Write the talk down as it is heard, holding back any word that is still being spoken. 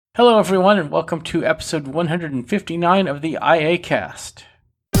Hello, everyone, and welcome to episode 159 of the iACast.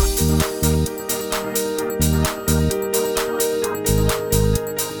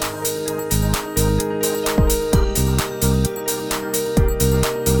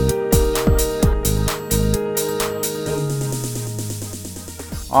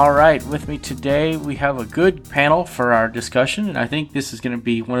 All right, with me today, we have a good panel for our discussion, and I think this is going to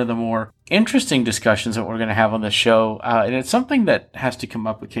be one of the more interesting discussions that we're going to have on the show, and it's something that has to come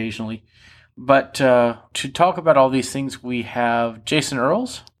up occasionally. But to talk about all these things, we have Jason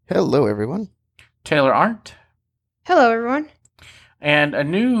Earls. Hello, everyone. Taylor Arndt. Hello, everyone. And a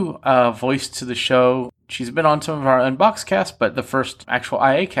new voice to the show. She's been on some of our Unboxcast, but the first actual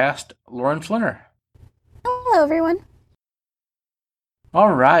iACast, Lauren Flinner. Hello, everyone.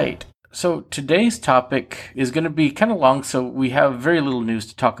 All right. So today's topic is going to be kind of long, so we have very little news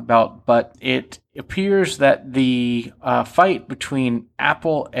to talk about, but it appears that the fight between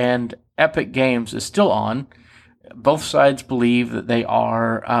Apple and Epic Games is still on. Both sides believe that they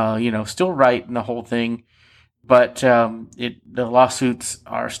are, still right in the whole thing, but the lawsuits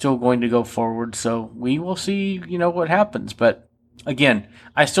are still going to go forward, so we will see, what happens. But again,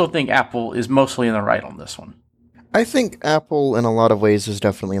 I still think Apple is mostly in the right on this one. I think Apple, in a lot of ways, is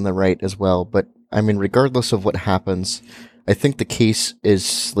definitely in the right as well, but, regardless of what happens, I think the case is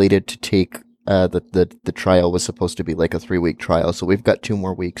slated to take, the trial was supposed to be like a 3-week trial, so we've got 2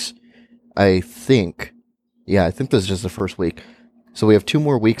 more weeks. I think this is just the first week. So we have 2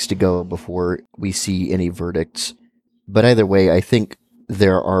 more weeks to go before we see any verdicts. But either way, I think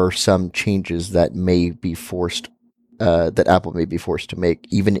there are some changes that may be forced, that Apple may be forced to make,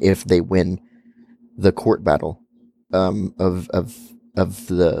 even if they win the court battle. Of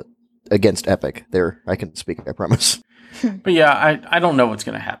the against Epic. There, I can speak, I promise. But yeah, I don't know what's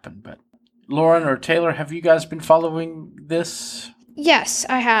going to happen. But Lauren or Taylor, have you guys been following this? Yes,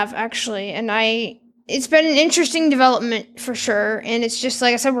 I have, actually. And it's been an interesting development for sure. And it's just,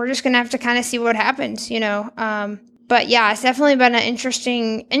 like I said, we're just going to have to kind of see what happens, But yeah, it's definitely been an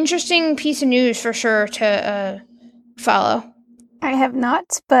interesting piece of news for sure to follow. I have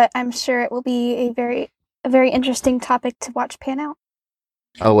not, but I'm sure it will be a very interesting topic to watch pan out.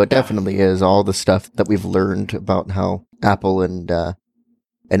 Oh, it definitely is. All the stuff that we've learned about how Apple and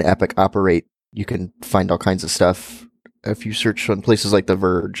Epic operate, you can find all kinds of stuff. If you search on places like The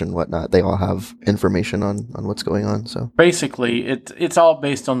Verge and whatnot, they all have information on what's going on. So basically, it's all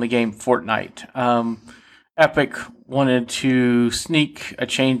based on the game Fortnite. Epic wanted to sneak a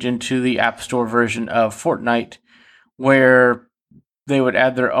change into the App Store version of Fortnite where they would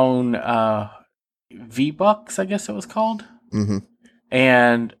add their own V-Bucks, I guess it was called. Mm-hmm.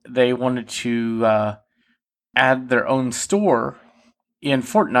 And they wanted to add their own store in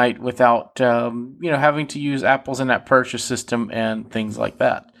Fortnite without, having to use Apple's in-app purchase system and things like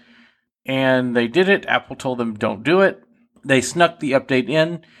that. And they did it. Apple told them don't do it. They snuck the update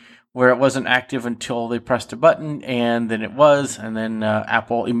in where it wasn't active until they pressed a button, and then it was. And then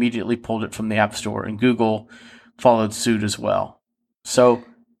Apple immediately pulled it from the App Store, and Google followed suit as well. So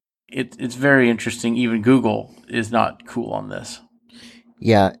it's very interesting. Even Google is not cool on this.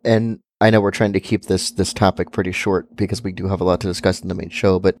 Yeah, and I know we're trying to keep this topic pretty short because we do have a lot to discuss in the main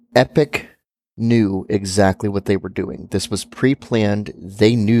show, but Epic knew exactly what they were doing. This was pre-planned.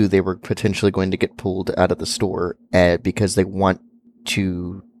 They knew they were potentially going to get pulled out of the store because they want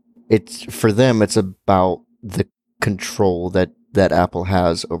to... For them, it's about the control that Apple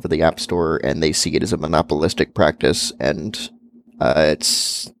has over the App Store, and they see it as a monopolistic practice, and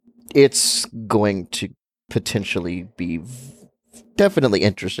it's going to potentially be definitely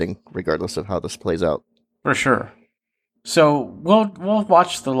interesting, regardless of how this plays out. For sure. So we'll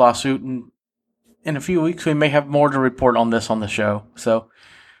watch the lawsuit, and in a few weeks we may have more to report on this on the show. So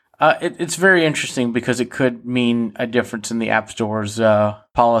it's very interesting because it could mean a difference in the App Store's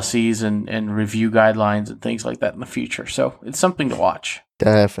policies and review guidelines and things like that in the future. So it's something to watch.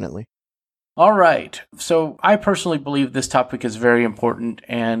 Definitely. All right. So I personally believe this topic is very important,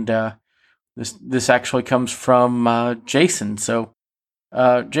 and this actually comes from Jason. So,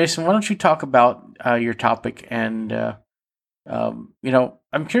 Jason, why don't you talk about your topic? And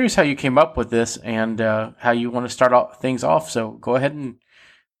I'm curious how you came up with this and how you want to start things off. So go ahead and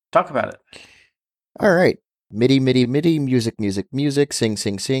talk about it. All right. MIDI, MIDI, MIDI, music, music, music, sing,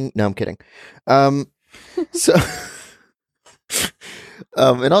 sing, sing. No, I'm kidding. So.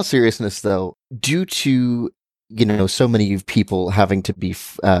 In all seriousness, though, due to so many people having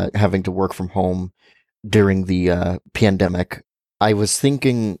to work from home during the pandemic, I was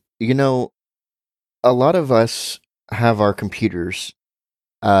thinking, a lot of us have our computers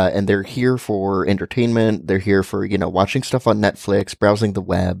And they're here for entertainment. They're here for, watching stuff on Netflix, browsing the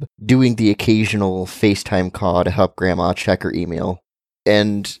web, doing the occasional FaceTime call to help grandma check her email.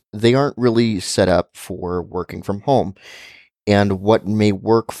 And they aren't really set up for working from home. And what may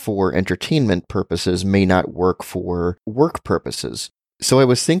work for entertainment purposes may not work for work purposes. So I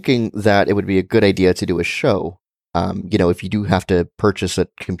was thinking that it would be a good idea to do a show. If you do have to purchase a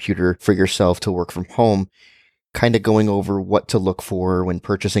computer for yourself to work from home, kind of going over what to look for when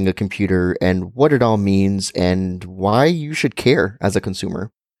purchasing a computer and what it all means and why you should care as a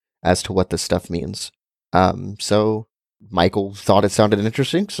consumer as to what this stuff means. So Michael thought it sounded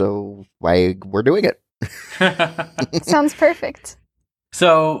interesting, so we're doing it. Sounds perfect.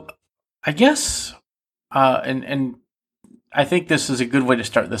 So, I guess, and I think this is a good way to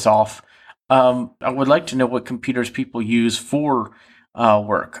start this off. I would like to know what computers people use for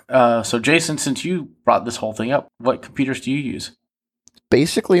work. So, Jason, since you brought this whole thing up, what computers do you use?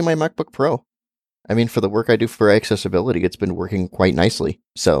 Basically, my MacBook Pro. I mean, for the work I do for accessibility, it's been working quite nicely.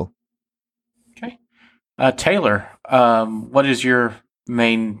 So, okay. Taylor, what is your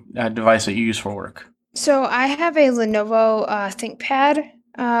main device that you use for work? So I have a Lenovo ThinkPad.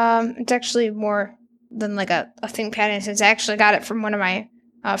 It's actually more than like a ThinkPad in a sense. I actually got it from one of my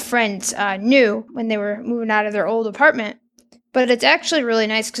friends new when they were moving out of their old apartment. But it's actually really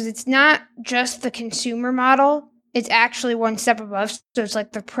nice because it's not just the consumer model. It's actually one step above. So it's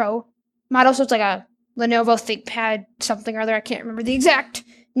like the pro model. So it's like a Lenovo ThinkPad something or other. I can't remember the exact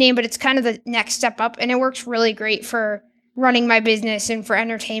name, but it's kind of the next step up. And it works really great for running my business and for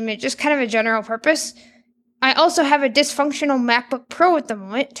entertainment, just kind of a general purpose. I also have a dysfunctional MacBook Pro at the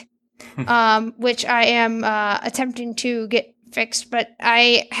moment, which I am attempting to get fixed, but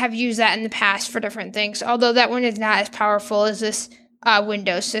I have used that in the past for different things, although that one is not as powerful as this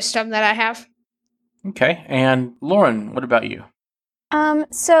Windows system that I have. Okay, and Lauren, what about you?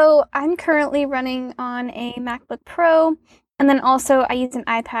 So I'm currently running on a MacBook Pro, and then also I use an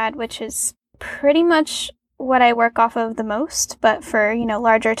iPad, which is pretty much what I work off of the most, but for,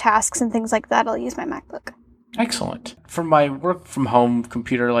 larger tasks and things like that, I'll use my MacBook. Excellent. For my work from home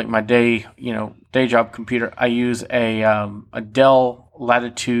computer, like my day job computer, I use a Dell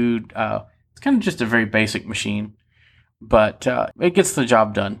Latitude. It's kind of just a very basic machine, but it gets the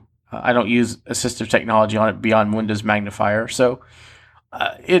job done. I don't use assistive technology on it beyond Windows Magnifier, so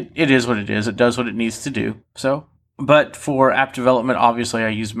it is what it is. It does what it needs to do. So, but for app development, obviously I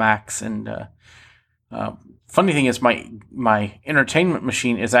use Macs, and funny thing is my entertainment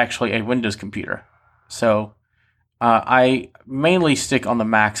machine is actually a Windows computer. So I mainly stick on the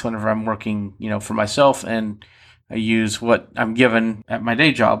Macs whenever I'm working, for myself, and I use what I'm given at my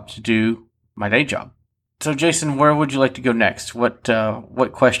day job to do my day job. So, Jason, where would you like to go next? What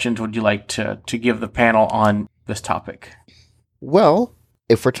questions would you like to give the panel on this topic? Well,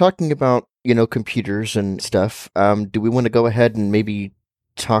 if we're talking about, computers and stuff, do we want to go ahead and maybe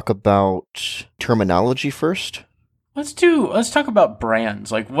talk about terminology first? Let's talk about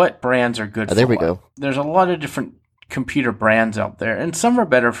brands. Like, what brands are good for there we what? go. There's a lot of different computer brands out there, and some are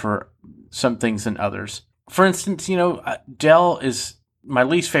better for some things than others. For instance, Dell is my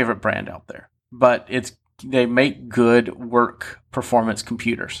least favorite brand out there, but they make good work performance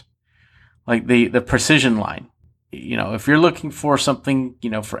computers. Like the Precision line. If you're looking for something,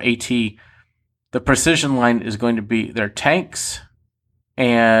 for AT, the Precision line is going to be their tanks,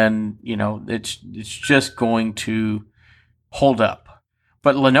 and it's just going to hold up.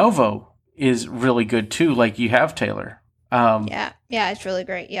 But Lenovo is really good too, like you have, Taylor. Yeah, it's really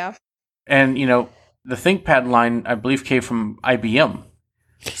great. Yeah, and the ThinkPad line, I believe, came from IBM.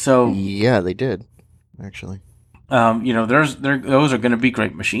 So yeah, they did actually. Those are going to be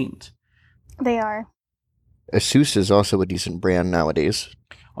great machines. They are. Asus is also a decent brand nowadays.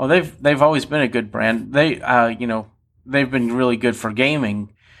 Oh, they've always been a good brand. They they've been really good for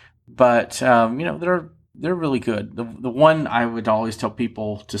gaming, but they're really good. The one I would always tell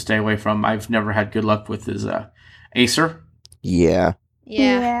people to stay away from, I've never had good luck with, is Acer. Yeah.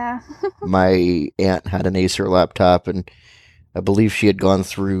 My aunt had an Acer laptop, and I believe she had gone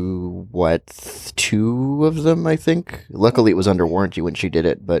through, 2 of them, I think. Luckily, it was under warranty when she did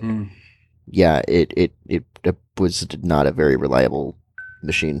it, but yeah, it was not a very reliable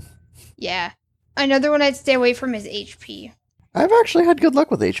machine. Yeah. Another one I'd stay away from is HP. I've actually had good luck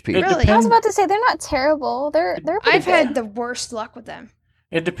with HP. Really? I was about to say, they're not terrible. They're I've good. had the worst luck with them.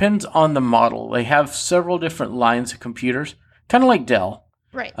 It depends on the model. They have several different lines of computers, kind of like Dell.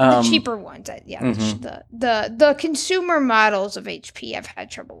 Right, the cheaper ones. Yeah, the consumer models of HP I've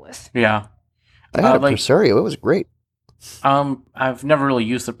had trouble with. Yeah. I had a Presario. It was great. I've never really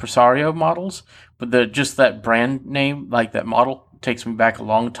used the Presario models, but just that brand name, like that model, takes me back a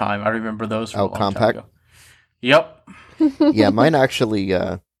long time. I remember those from a long compact? time ago. Yep. Yeah, mine actually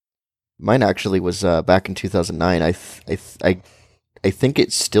was back in 2009. I think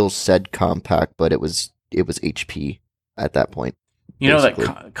it still said compact, but it was HP at that point. You know that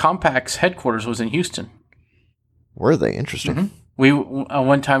basically. Compact's headquarters was in Houston. Were they? Interesting. Mm-hmm. We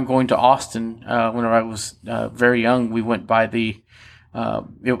one time going to Austin whenever I was very young. We went by the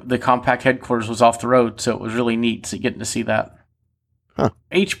Compact headquarters was off the road, so it was really neat getting to see that. Huh.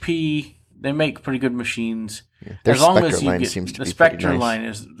 HP, they make pretty good machines. Yeah. Their as long Spectre as you line get seems to the be pretty Spectre nice. line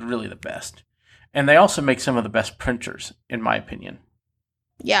is really the best, and they also make some of the best printers, in my opinion.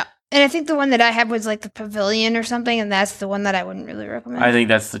 Yeah. And I think the one that I had was like the Pavilion or something, and that's the one that I wouldn't really recommend. I think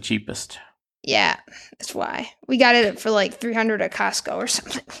that's the cheapest. Yeah, that's why. We got it for like $300 at Costco or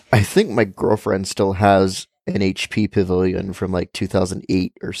something. I think my girlfriend still has an HP Pavilion from like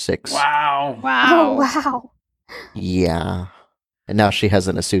 2008 or 6. Wow. Oh, wow. Yeah. And now she has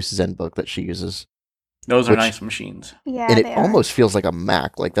an Asus ZenBook that she uses. Those are Which- nice machines. Yeah, And it they are. almost feels like a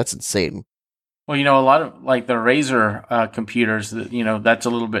Mac. Like, that's insane. Well, you know, a lot of like the Razer computers, that's a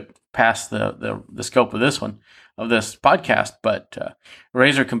little bit past the scope of this podcast, but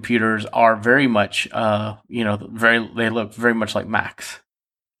Razer computers are very much, they look very much like Macs.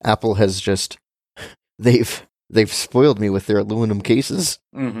 Apple has just they've spoiled me with their aluminum cases.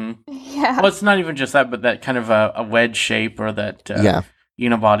 Mm-hmm. Yeah. Well, it's not even just that, but that kind of a wedge shape or that Yeah.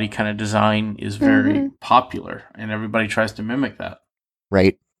 unibody kind of design is very popular, and everybody tries to mimic that.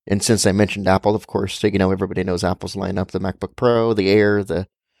 Right. And since I mentioned Apple, of course, everybody knows Apple's lineup: the MacBook Pro, the Air, the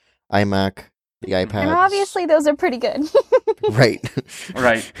iMac, the iPad. And obviously those are pretty good. Right.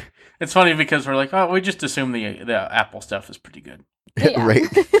 Right. It's funny because we're like, oh, we just assume the Apple stuff is pretty good. Right.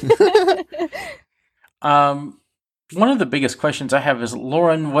 One of the biggest questions I have is,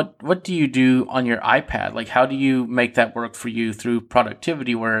 Lauren, what do you do on your iPad? Like, how do you make that work for you through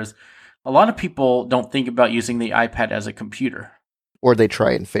productivity? Whereas a lot of people don't think about using the iPad as a computer. Or they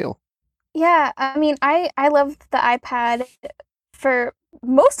try and fail. Yeah, I mean, I love the iPad for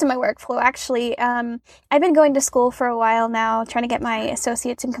most of my workflow, actually. I've been going to school for a while now, trying to get my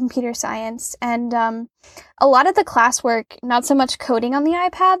associates in computer science. And a lot of the classwork, not so much coding on the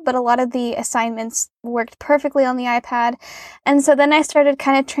iPad, but a lot of the assignments worked perfectly on the iPad. And so then I started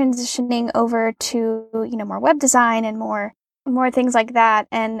kind of transitioning over to, more web design and more things like that.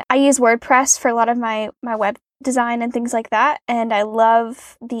 And I use WordPress for a lot of my web design and things like that. And I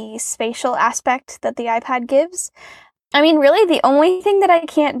love the spatial aspect that the iPad gives. I mean, really, the only thing that I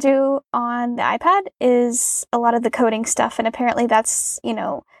can't do on the iPad is a lot of the coding stuff. And apparently that's,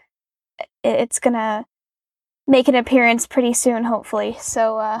 it's going to make an appearance pretty soon, hopefully.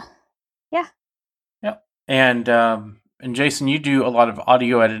 So, yeah. Yep. And Jason, you do a lot of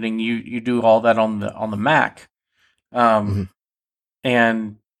audio editing. You do all that on the Mac.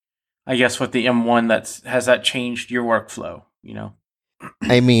 And I guess with the M1, has that changed your workflow?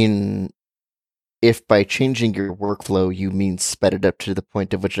 I mean, if by changing your workflow you mean sped it up to the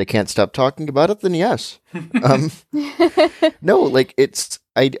point at which I can't stop talking about it, then yes. No, like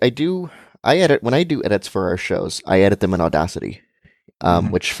I edit when I do edits for our shows. I edit them in Audacity,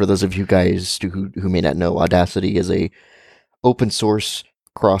 which for those of you guys who may not know, Audacity is a open source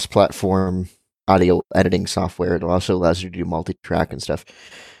cross-platform audio editing software. It also allows you to do multi-track and stuff.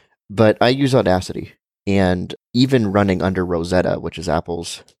 But I use Audacity, and even running under Rosetta, which is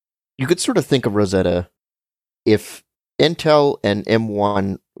Apple's, you could sort of think of Rosetta if Intel and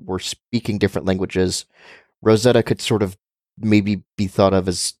M1 were speaking different languages. Rosetta could sort of maybe be thought of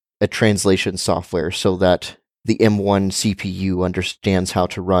as a translation software so that the M1 CPU understands how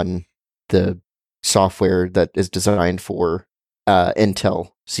to run the software that is designed for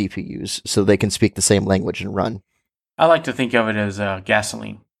Intel CPUs, so they can speak the same language and run. I like to think of it as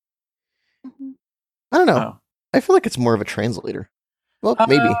gasoline. I don't know. Oh. I feel like it's more of a translator. Well,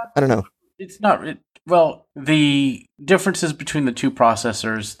 maybe. I don't know. It's not. Well, the differences between the two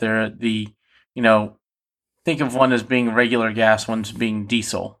processors, think of one as being regular gas, one's being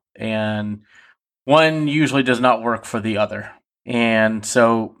diesel, and one usually does not work for the other. And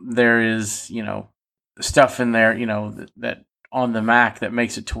so there is, stuff in there, that on the Mac that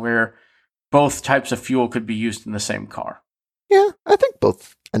makes it to where both types of fuel could be used in the same car. Yeah, I think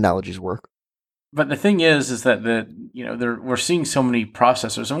both analogies work. But the thing is that we're seeing so many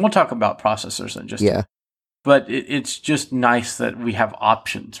processors, and we'll talk about processors in just. Yeah. But it's just nice that we have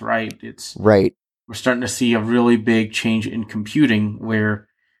options, right? Right. We're starting to see a really big change in computing where,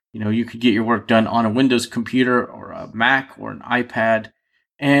 you could get your work done on a Windows computer or a Mac or an iPad,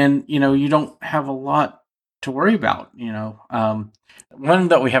 and you don't have a lot to worry about. One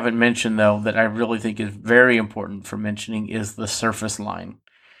that we haven't mentioned though that I really think is very important for mentioning is the Surface line.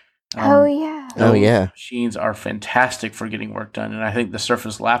 Oh yeah. Oh, yeah. Machines are fantastic for getting work done, and I think the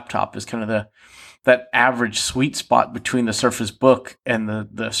Surface laptop is kind of that average sweet spot between the Surface Book and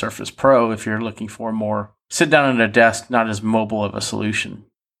the Surface Pro if you're looking for more sit down at a desk, not as mobile of a solution.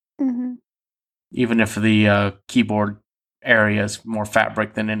 Mm-hmm. Even if the keyboard area is more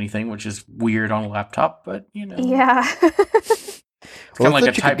fabric than anything, which is weird on a laptop, but Yeah. it's kind of like a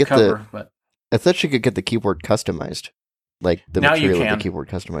you could type cover. But I thought you could get the keyboard customized. Like the Now you material of can. the keyboard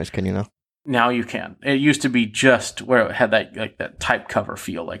customized. Can you now? now you can. It used to be just where it had that type cover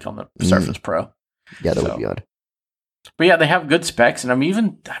feel, like on the Surface Pro. Yeah, that So- would be odd. But yeah, they have good specs, and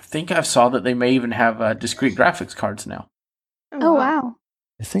I think I saw that they may even have discrete graphics cards now. Oh wow.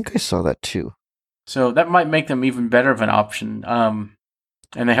 I think I saw that too. So that might make them even better of an option.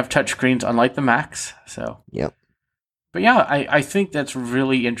 And they have touchscreens, unlike the Macs. So Yep. But yeah, I think that's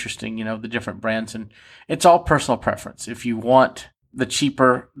really interesting, the different brands. And it's all personal preference. If you want the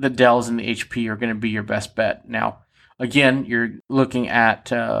cheaper, the Dells and the HP are going to be your best bet. Now, again, you're looking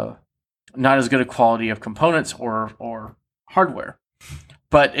at not as good a quality of components or hardware.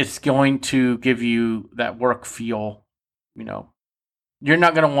 But it's going to give you that work feel, You're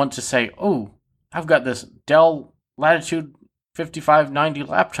not going to want to say, oh, I've got this Dell Latitude 5590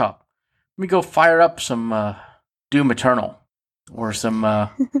 laptop. Let me go fire up some Doom Eternal or some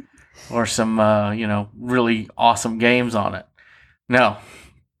really awesome games on it. No.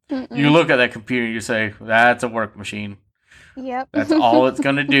 Mm-mm. You look at that computer and you say, that's a work machine. Yep. That's all it's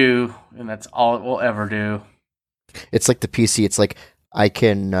going to do, and that's all it will ever do. It's like the PC. It's like I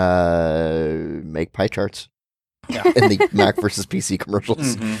can make pie charts Yeah. in the Mac versus PC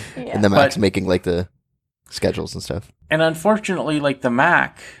commercials, Mhm. Yeah. and the Mac's But- making like the schedules and stuff. And unfortunately, like the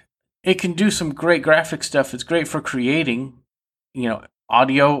Mac, it can do some great graphic stuff. It's great for creating,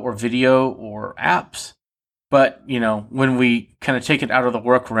 audio or video or apps. But, when we kind of take it out of the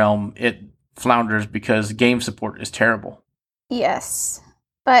work realm, it flounders because game support is terrible. Yes.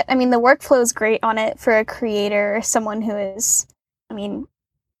 But I mean the workflow is great on it for a creator or someone who is you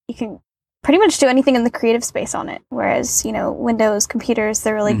can pretty much do anything in the creative space on it. Whereas, Windows computers,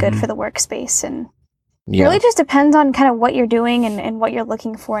 they're really good Mhm. for the workspace, and it Yeah, really just depends on kind of what you're doing and what you're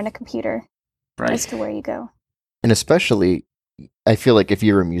looking for in a computer as Right. to where you go. and especially, I feel like if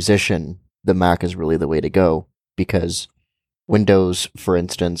you're a musician, the Mac is really the way to go because Windows, for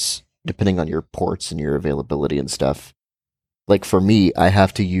instance, depending on your ports and your availability and stuff. Like for me, I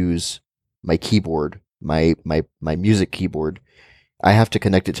have to use my keyboard, my music keyboard. I have to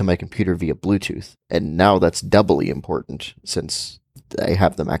connect it to my computer via Bluetooth, and now that's doubly important since I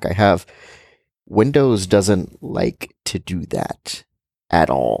have the Mac I have. Windows doesn't like to do that at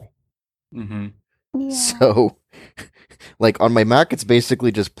all. Mm-hmm. Yeah. So, like on my Mac, it's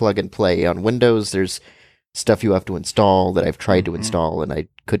basically just plug and play. On Windows, there's stuff you have to install that I've tried to Mhm. install and I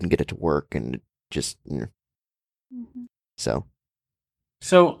couldn't get it to work, and it just Mhm. so.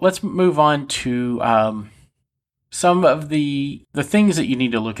 So let's move on to some of the things that you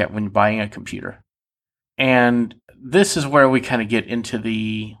need to look at when buying a computer. And this is where we kind of get into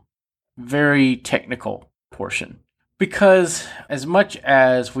the very technical portion. Because as much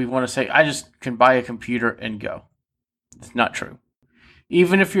as we want to say, I just can buy a computer and go, it's not true.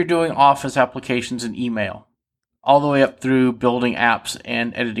 Even if you're doing Office applications and email, all the way up through building apps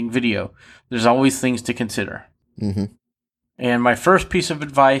and editing video, there's always things to consider. hmm And my first piece of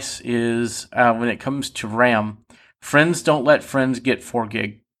advice is when it comes to RAM, friends don't let friends get 4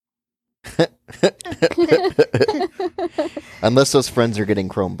 gig. Unless those friends are getting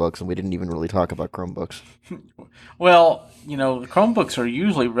Chromebooks, and we didn't even really talk about Chromebooks. Well, the Chromebooks are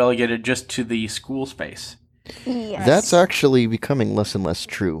usually relegated just to the school space. Yes. That's actually becoming less and less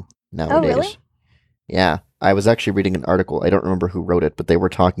true nowadays. really? Yeah, I was actually reading an article. I don't remember who wrote it, but they were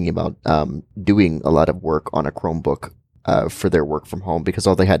talking about doing a lot of work on a Chromebook for their work from home because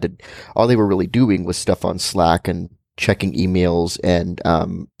all they were really doing was stuff on Slack and checking emails and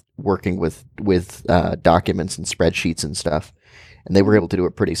working with documents and spreadsheets and stuff, and they were able to do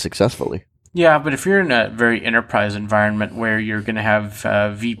it pretty successfully. Yeah, but if you're in a very enterprise environment where you're going to have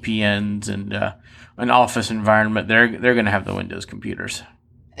VPNs and an office environment, they're going to have the Windows computers.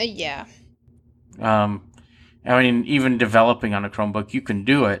 Yeah. Even developing on a Chromebook, you can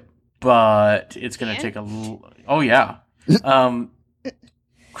do it, but it's going to Yeah? take a little. Oh yeah,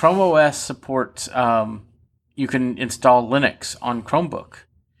 Chrome OS supports. You can install Linux on Chromebook,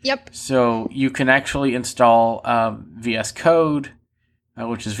 Yep. so you can actually install VS Code,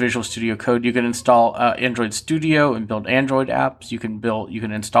 which is Visual Studio Code. You can install Android Studio and build Android apps. You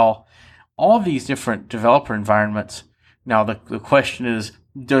can install all these different developer environments. Now, the question is,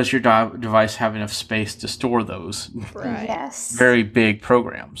 does your device have enough space to store those Right. Yes. very big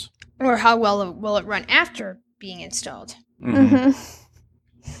programs? Or how well will it run after being installed? Mm-hmm.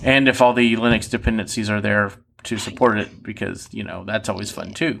 And if all the Linux dependencies are there to support it, because, that's always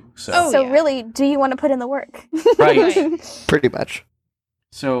fun too. So, Oh, yeah. Really, do you want to put in the work? Right. Pretty much.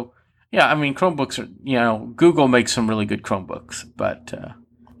 So, yeah, I mean, Chromebooks are, Google makes some really good Chromebooks, but,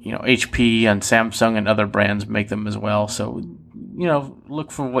 HP and Samsung and other brands make them as well. So,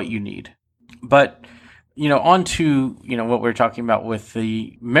 look for what you need. But, on to, what we're talking about with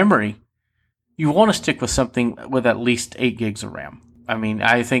the memory, you want to stick with something with at least 8 gigs of RAM. I mean,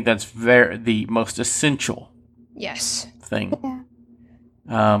 I think that's the most essential Yes. thing.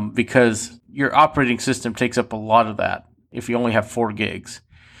 Because your operating system takes up a lot of that if you only have 4 gigs.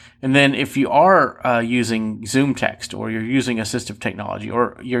 And then if you are using Zoom text, or you're using assistive technology,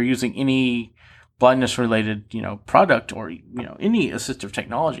 or you're using any blindness related, product, or, any assistive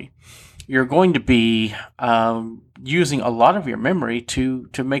technology, you're going to be using a lot of your memory to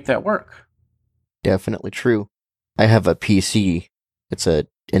make that work. Definitely true. I have a PC. It's a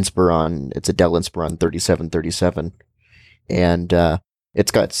Dell Inspiron 3737, and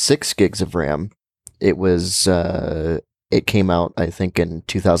it's got 6 gigs of RAM. It came out, I think, in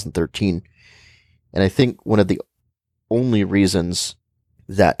 2013, and I think one of the only reasons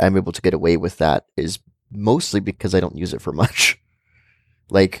that I'm able to get away with that is mostly because I don't use it for much.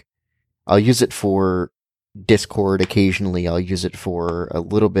 Like, I'll use it for Discord occasionally. I'll use it for a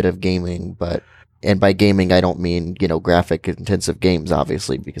little bit of gaming, and by gaming, I don't mean, graphic intensive games,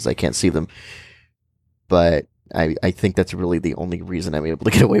 obviously, because I can't see them. But I think that's really the only reason I'm able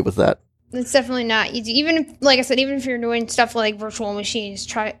to get away with that. It's definitely not easy. Even if, like I said, even if you're doing stuff like virtual machines,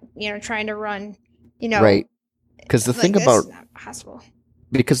 trying to run, Right. Because the thing about not possible.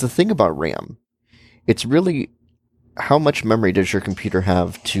 Because the thing about RAM, it's really how much memory does your computer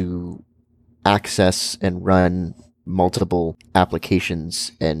have to access and run multiple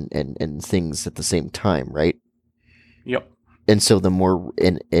applications and things at the same time, right? Yep. And so the more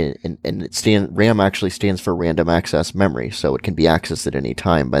RAM actually stands for random access memory, so it can be accessed at any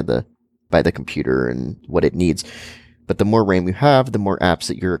time by the computer and what it needs. But the more RAM you have, the more apps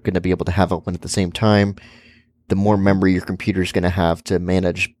that you're going to be able to have open at the same time, the more memory your computer is going to have to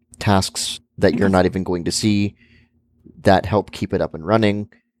manage tasks that you're not even going to see that help keep it up and running.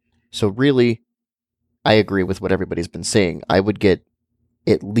 So really, I agree with what everybody's been saying. I would get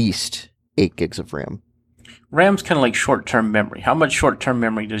at least 8 gigs of RAM. RAM's kind of like short-term memory. How much short-term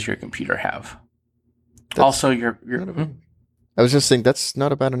memory does your computer have? Also, your I was just saying that's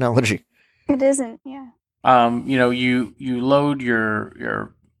not a bad analogy. It isn't, yeah. You load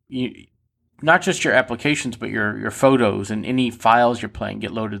your not just your applications, but your photos and any files you're playing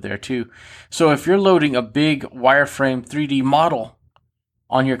get loaded there too. So if you're loading a big wireframe 3D model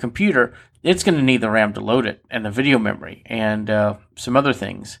on your computer, it's going to need the RAM to load it, and the video memory, and some other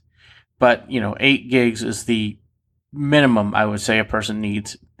things. But 8 gigs is the minimum I would say a person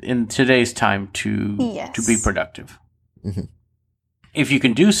needs in today's time to be productive. Mm-hmm. If you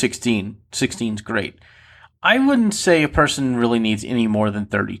can do 16, 16's great. I wouldn't say a person really needs any more than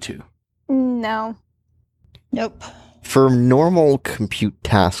 32. No. Nope. For normal compute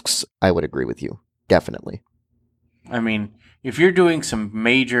tasks, I would agree with you. Definitely. I mean, if you're doing some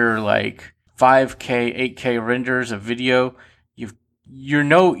major like 5K, 8K renders of video, you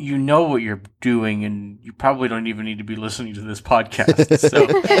know what you're doing, and you probably don't even need to be listening to this podcast.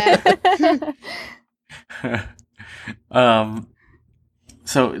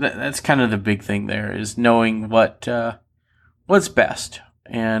 So, that's kind of the big thing there, is knowing what's best.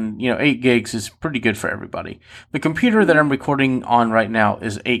 And 8 gigs is pretty good for everybody. The computer that I'm recording on right now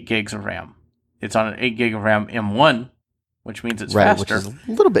is 8 gigs of RAM. It's on an 8 gig of RAM M1, which means it's faster. Which is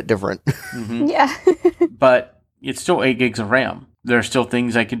a little bit different. Mm-hmm. Yeah. But it's still 8 gigs of RAM. There are still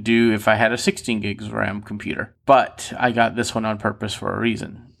things I could do if I had a 16 gigs of RAM computer. But I got this one on purpose for a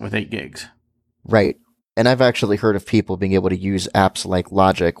reason with 8 gigs. Right. And I've actually heard of people being able to use apps like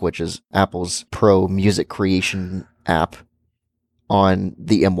Logic, which is Apple's pro music creation app, on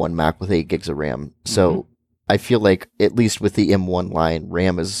the M1 Mac with 8 gigs of RAM. So I feel like, at least with the M1 line,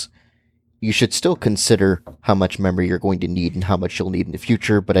 RAM is... You should still consider how much memory you're going to need and how much you'll need in the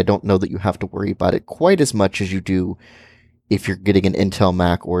future, but I don't know that you have to worry about it quite as much as you do if you're getting an Intel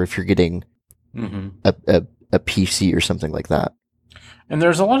Mac or if you're getting a PC or something like that. And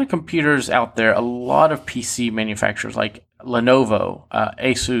there's a lot of computers out there, a lot of PC manufacturers like Lenovo,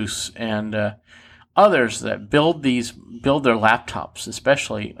 Asus, and others that build their laptops,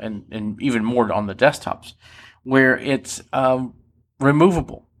 especially, and even more on the desktops, where it's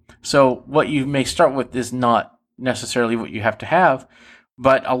removable. So what you may start with is not necessarily what you have to have,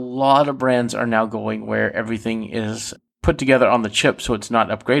 but a lot of brands are now going where everything is put together on the chip so it's not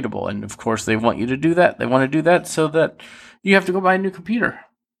upgradable. And of course, they want you to do that. They want to do that so that you have to go buy a new computer.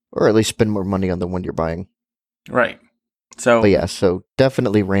 Or at least spend more money on the one you're buying. Right. So, But yeah, so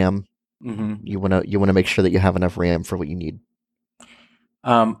definitely RAM. mhm. You wanna make sure that you have enough RAM for what you need.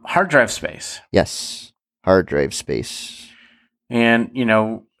 Hard drive space. Yes, hard drive space. And,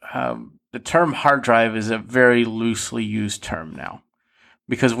 the term hard drive is a very loosely used term now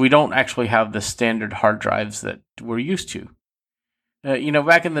because we don't actually have the standard hard drives that we're used to.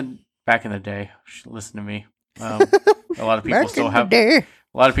 Back in the day, listen to me. A lot of people still have a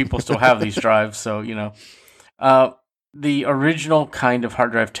lot of people still have these drives. So the original kind of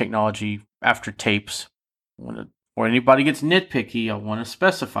hard drive technology after tapes. Before anybody gets nitpicky, I want to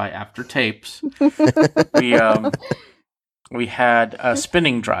specify after tapes. We had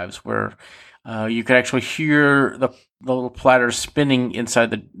spinning drives where you could actually hear the little platters spinning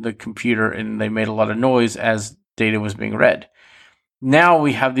inside the computer, and they made a lot of noise as data was being read. Now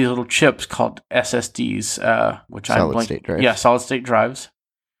we have these little chips called SSDs, which Solid state drives. Yeah, solid state drives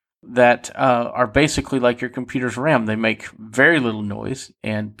that are basically like your computer's RAM. They make very little noise,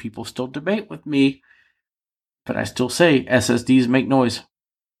 and people still debate with me, but I still say SSDs make noise.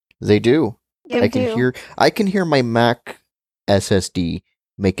 They do. They do. I can hear my Mac SSD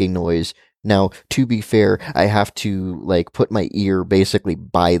making noise. Now, to be fair, I have to put my ear basically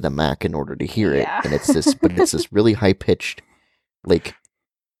by the Mac in order to hear it, Yeah. and it's this really high pitched,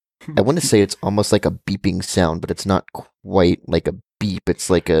 I want to say it's almost like a beeping sound, but it's not quite like a beep. It's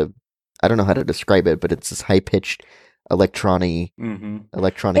like I don't know how to describe it, but it's this high pitched electronic It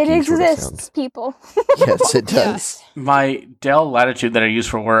sort of exists, sound. people. Yes, it does. Yes. My Dell Latitude that I use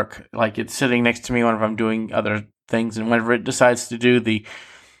for work, it's sitting next to me whenever I'm doing other things, and whenever it decides to do the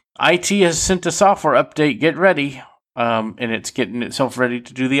IT has sent a software update, get ready, and it's getting itself ready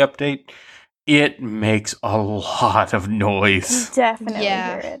to do the update, it makes a lot of noise. Definitely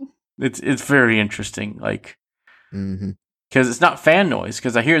Yeah. hear it. It's very interesting, Mm-hmm. because it's not fan noise,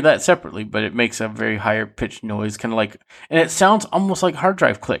 because I hear that separately, but it makes a very higher pitched noise, kind of and it sounds almost like hard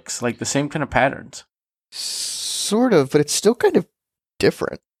drive clicks, like the same kind of patterns. Sort of, but it's still kind of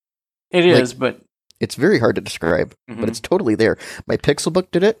different. It is, but It's very hard to describe, but it's totally there. My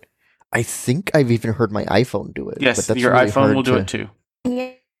Pixelbook did it. I think I've even heard my iPhone do it. but yes, that's your really iPhone hard will do to- it too.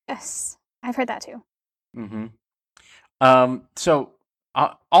 Yes, I've heard that too. So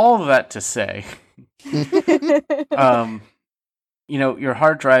all of that to say, your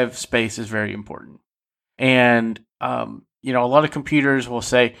hard drive space is very important. And, a lot of computers will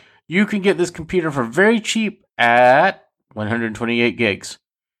say, you can get this computer for very cheap at 128 gigs.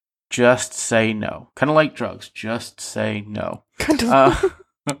 Just say no. Kind of like drugs. Just say no.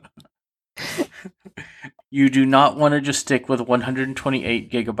 You do not want to just stick with 128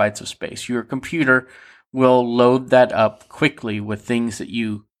 gigabytes of space. Your computer will load that up quickly with things that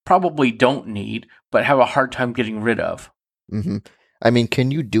you probably don't need, but have a hard time getting rid of. Mm-hmm. I mean,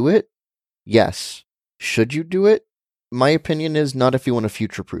 can you do it? Yes. Should you do it? My opinion is not if you want to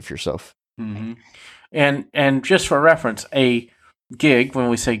future-proof yourself. Mm-hmm. And just for reference, a gig, when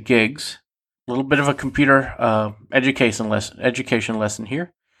we say gigs, a little bit of a computer education lesson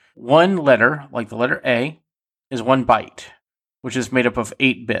here. One letter, like the letter A, is 1 byte, which is made up of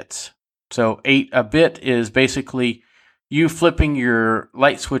 8 bits. So a bit is basically you flipping your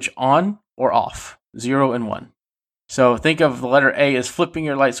light switch on or off, 0 and 1. So think of the letter A as flipping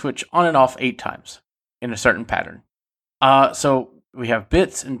your light switch on and off 8 times in a certain pattern. So we have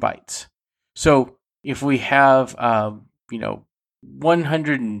bits and bytes. So if we have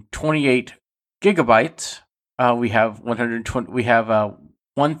 128 gigabytes, we have 120. We have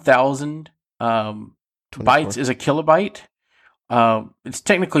 1,000 bytes is a kilobyte. It's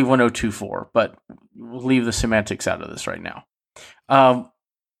technically 1024, but we'll leave the semantics out of this right now.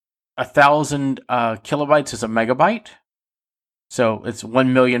 1,000 kilobytes is a megabyte, so it's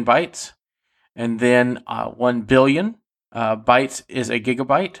 1 million bytes, and then 1 billion bytes is a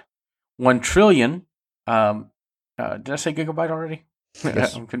gigabyte. 1 trillion. Did I say gigabyte already?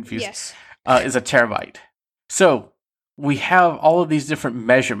 Yes. I'm confused. Yes. Is a terabyte. So we have all of these different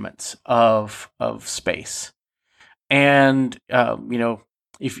measurements of space, and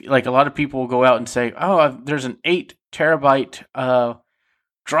if a lot of people will go out and say, "Oh, there's an 8 terabyte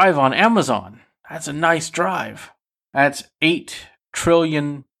drive on Amazon. That's a nice drive. That's 8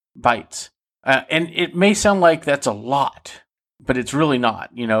 trillion bytes," and it may sound like that's a lot, but it's really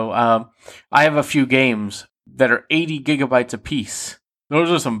not. I have a few games that are 80 gigabytes apiece. Those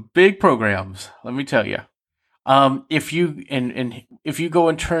are some big programs, let me tell you. If you and if you go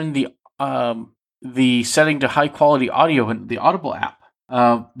and turn the setting to high quality audio in the Audible app,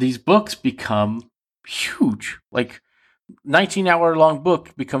 these books become huge. Like 19-hour long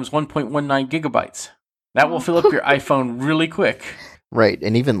book becomes 1.19 gigabytes. That will fill up your iPhone really quick. Right,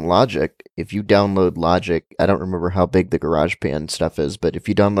 and even Logic, if you download Logic, I don't remember how big the GarageBand stuff is, but if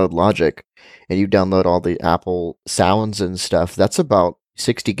you download Logic and you download all the Apple sounds and stuff, that's about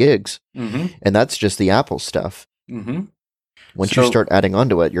 60 gigs. Mm-hmm. And that's just the Apple stuff. Mm-hmm. Once you start adding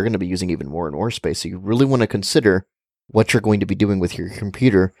onto it, you're going to be using even more and more space. So you really want to consider what you're going to be doing with your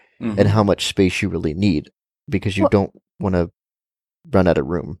computer and how much space you really need, because you don't want to run out of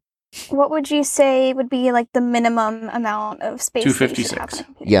room. What would you say would be like the minimum amount of space? 256.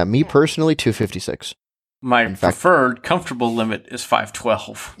 Yeah, me personally, 256. My preferred comfortable limit is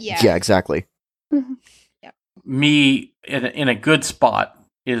 512. Yeah, exactly. Mm-hmm. Yep. Me in a good spot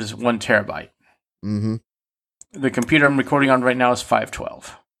is 1 terabyte. Mm-hmm. The computer I'm recording on right now is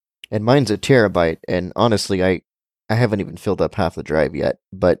 512. And mine's a terabyte, and honestly, I haven't even filled up half the drive yet,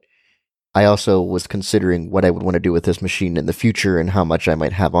 but I also was considering what I would want to do with this machine in the future and how much I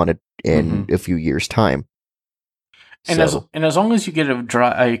might have on it in a few years' time. And as long as you get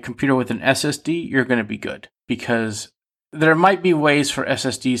a computer with an SSD, you're going to be good, because there might be ways for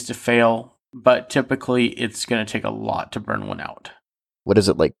SSDs to fail, but typically it's going to take a lot to burn one out. What is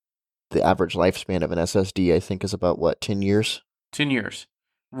it, like the average lifespan of an SSD, I think, is about, 10 years? 10 years.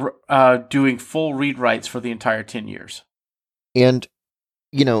 Doing full read writes for the entire 10 years. And,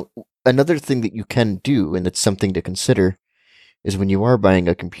 another thing that you can do, and it's something to consider, is when you are buying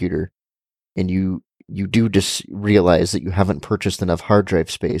a computer and you do just realize that you haven't purchased enough hard drive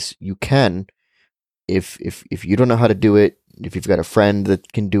space, you can, if you don't know how to do it, if you've got a friend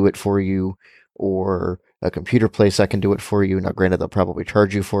that can do it for you, or a computer place that can do it for you, now granted they'll probably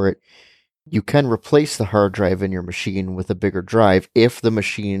charge you for it, you can replace the hard drive in your machine with a bigger drive if the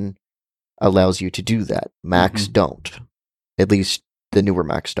machine allows you to do that. Macs don't. At least the newer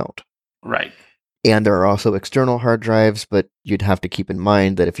Macs don't. Right. And there are also external hard drives, but you'd have to keep in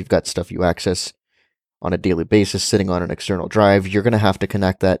mind that if you've got stuff you access on a daily basis sitting on an external drive, you're going to have to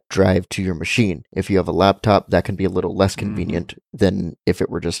connect that drive to your machine. If you have a laptop, that can be a little less convenient than if it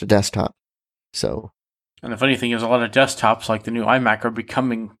were just a desktop. So, and the funny thing is, a lot of desktops, like the new iMac,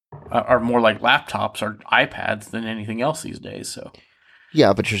 are more like laptops or iPads than anything else these days. So,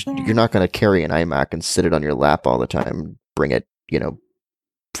 yeah, but you're not going to carry an iMac and sit it on your lap all the time. Bring it,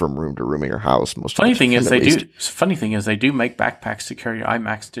 from room to room in your house. Funny thing is, they do make backpacks to carry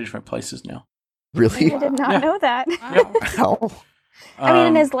iMacs to different places now. Really? I did not know that. Wow. I mean,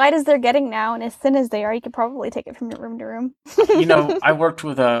 and as light as they're getting now, and as thin as they are, you could probably take it from room to room. I worked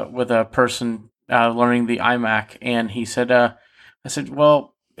with a person learning the iMac, and he said, I said,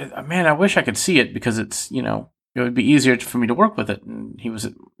 well, man, I wish I could see it, because it's, it would be easier for me to work with it. And he was,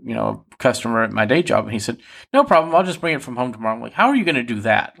 a customer at my day job, and he said, no problem, I'll just bring it from home tomorrow. I'm like, how are you going to do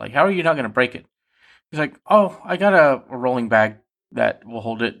that? Like, how are you not going to break it? He's like, oh, I got a rolling bag that will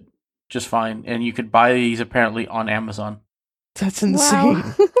hold it just fine, and you could buy these apparently on Amazon. That's insane.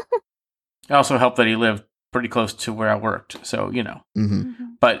 Wow. It also helped that he lived pretty close to where I worked, so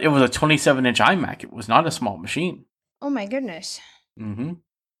But it was a 27-inch iMac. It was not a small machine. Oh my goodness.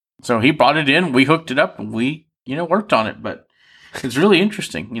 So he brought it in, we hooked it up, and we worked on it. But it's really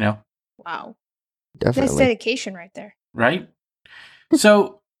interesting, Wow. Definitely. That's dedication right there. right?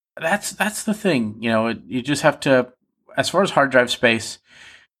 So that's the thing. You just have to, as far as hard drive space,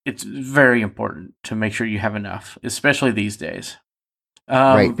 it's very important to make sure you have enough, especially these days.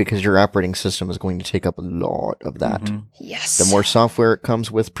 Right, because your operating system is going to take up a lot of that. Yes. The more software it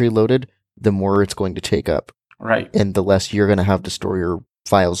comes with preloaded, the more it's going to take up. Right. And the less you're going to have to store your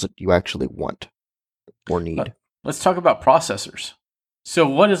files that you actually want or need. Let's talk about processors. So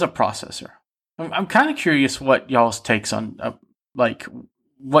what is a processor? I'm kind of curious what y'all's takes on,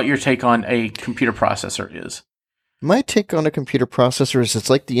 what your take on a computer processor is. My take on a computer processor is it's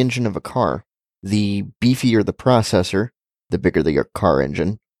like the engine of a car. The beefier the processor, the bigger the car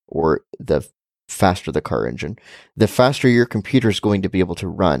engine, or the faster the car engine, the faster your computer is going to be able to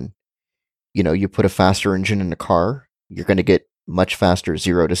run. You put a faster engine in a car, you're going to get much faster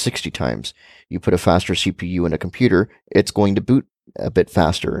 0 to 60 times. You put a faster CPU in a computer, it's going to boot a bit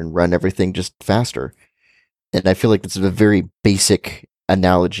faster and run everything just faster. And I feel like it's a very basic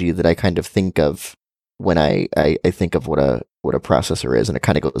analogy that I kind of think of when I think of what a processor is, and it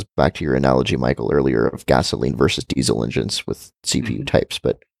kind of goes back to your analogy, Michael, earlier of gasoline versus diesel engines with CPU types.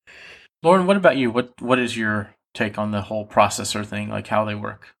 But Lauren, what about you? What is your take on the whole processor thing, like how they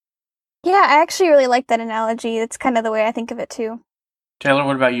work? Yeah, I actually really like that analogy. It's kind of the way I think of it too. Taylor,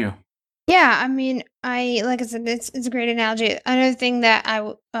 what about you? Yeah, I mean, I like I said, it's a great analogy. Another thing that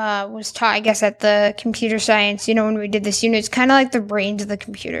I was taught, I guess, at the computer science, when we did this unit, it's kind of like the brains of the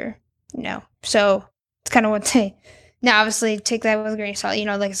computer, So it's kind of what they. Now, obviously, take that with a grain of salt,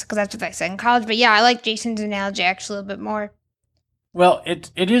 like because that's what I said in college. But yeah, I like Jason's analogy actually a little bit more. Well,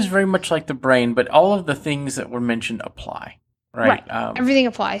 it is very much like the brain, but all of the things that were mentioned apply, right? Right, everything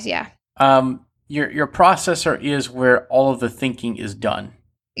applies. Yeah, Your processor is where all of the thinking is done.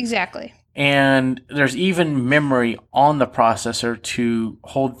 exactly. And there's even memory on the processor to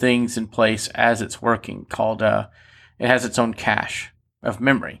hold things in place as it's working, called it has its own cache of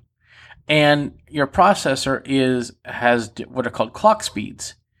memory. And your processor has what are called clock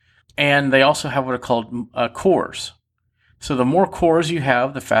speeds. And they also have what are called cores. So the more cores you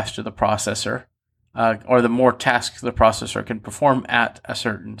have, the faster the processor, or the more tasks the processor can perform at a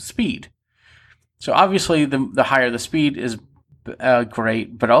certain speed. So obviously the higher the speed is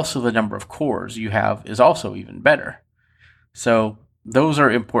great, but also the number of cores you have is also even better. So those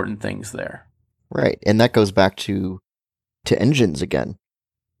are important things there. Right, and that goes back to engines again.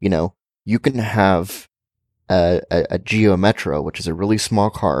 You can have a Geo Metro, which is a really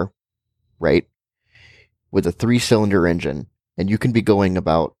small car, right, with a 3-cylinder engine, and you can be going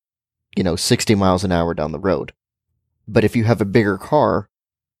about 60 miles an hour down the road. But if you have a bigger car,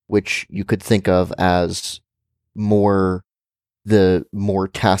 which you could think of as more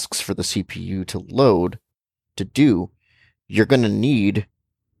tasks for the CPU to load to do, you're going to need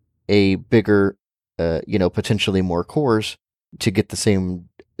a bigger, potentially more cores to get the same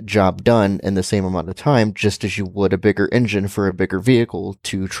job done in the same amount of time, just as you would a bigger engine for a bigger vehicle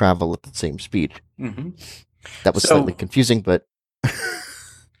to travel at the same speed. Mm-hmm. That was slightly confusing, but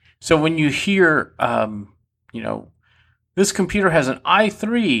so when you hear, this computer has an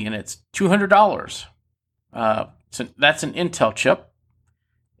i3 and it's $200, so that's an Intel chip,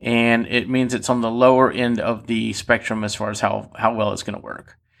 and it means it's on the lower end of the spectrum as far as how well it's going to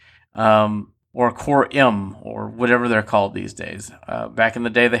work. Or Core M, or whatever they're called these days. Back in the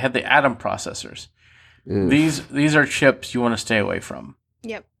day, they had the Atom processors. oof. These are chips you want to stay away from.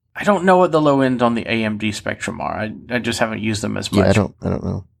 Yep. I don't know what the low end on the AMD spectrum are. I just haven't used them as much. Yeah, I don't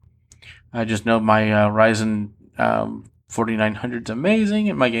know. I just know my Ryzen 4900 is amazing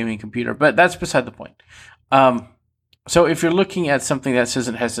in my gaming computer, but that's beside the point. So if you're looking at something that says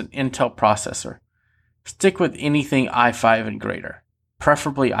it has an Intel processor, stick with anything i5 and greater,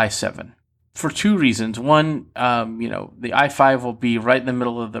 preferably i7. For two reasons. One, the i5 will be right in the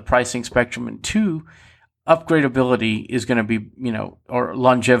middle of the pricing spectrum, and two, upgradability is going to be, or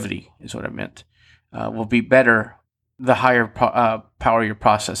longevity is what I meant, will be better the higher power your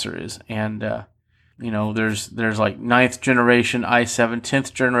processor is. And, there's like 9th generation i7,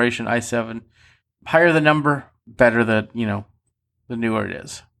 10th generation i7. Higher the number, better the newer it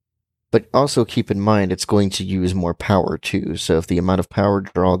is. But also keep in mind, it's going to use more power too. So if the amount of power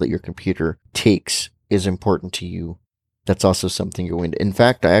draw that your computer takes is important to you, that's also something you're going to. In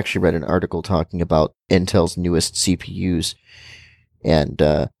fact, I actually read an article talking about Intel's newest CPUs,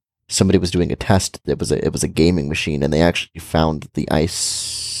 and somebody was doing a test. It was a gaming machine, and they actually found the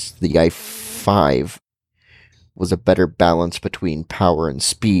i5 was a better balance between power and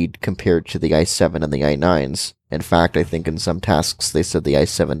speed compared to the i7 and the i9s. In fact, I think in some tasks they said the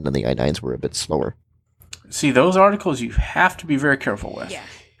i7 and the i9s were a bit slower. See, those articles you have to be very careful with. Yeah.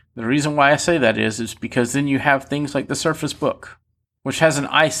 The reason why I say that is because then you have things like the Surface Book, which has an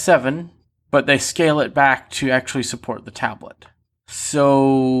i7, but they scale it back to actually support the tablet.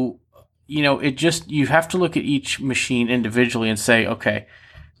 So, you have to look at each machine individually and say, okay,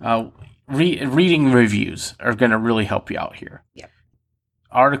 reading reviews are going to really help you out here. Yep.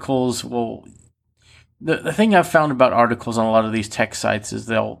 Articles will. The thing I've found about articles on a lot of these tech sites is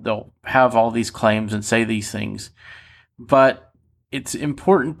they'll have all these claims and say these things, but it's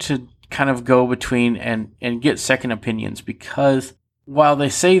important to kind of go between and get second opinions, because while they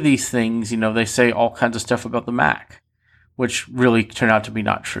say these things, they say all kinds of stuff about the Mac, which really turn out to be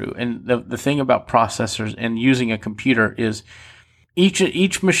not true. And the thing about processors and using a computer is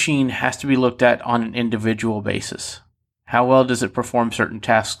each machine has to be looked at on an individual basis. How well does it perform certain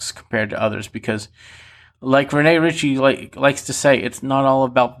tasks compared to others? Because like Rene Ritchie likes to say, it's not all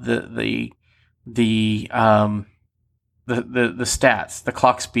about the stats, the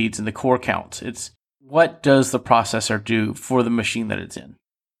clock speeds, and the core counts. It's what does the processor do for the machine that it's in.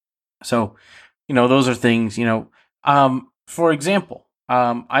 So, those are things. For example,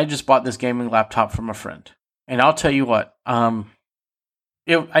 I just bought this gaming laptop from a friend, and I'll tell you what, I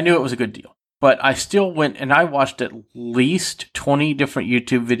knew it was a good deal, but I still went and I watched at least 20 different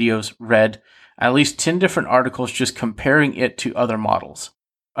YouTube videos, read at least 10 different articles just comparing it to other models.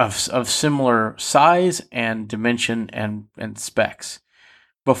 of similar size and dimension and specs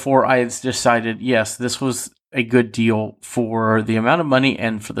before I decided, yes, this was a good deal for the amount of money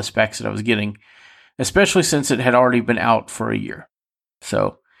and for the specs that I was getting, especially since it had already been out for a year.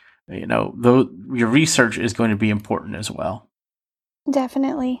 So, though your research is going to be important as well.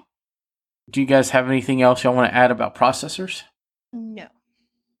 Definitely. Do you guys have anything else y'all want to add about processors? No.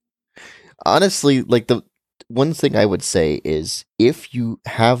 Honestly, like the one thing I would say is if you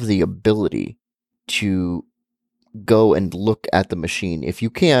have the ability to go and look at the machine, if you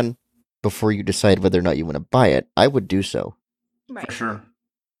can, before you decide whether or not you want to buy it, I would do so. Right. For sure.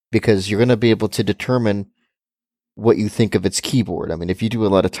 Because you're going to be able to determine what you think of its keyboard. I mean, if you do a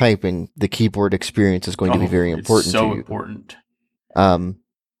lot of typing, the keyboard experience is going to be very important it's so to you. important.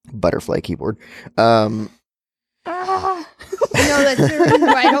 Butterfly keyboard. That's the reason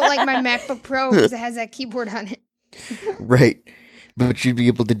why I don't like my MacBook Pro, because it has that keyboard on it. Right. But you'd be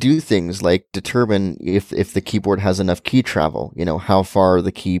able to do things like determine if the keyboard has enough key travel, how far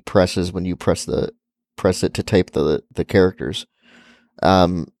the key presses when you press it to type the characters.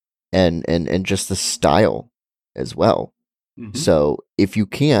 And just the style as well. Mm-hmm. So if you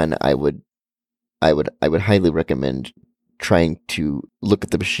can, I would highly recommend trying to look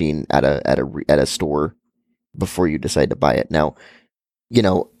at the machine at a store before you decide to buy it. Now,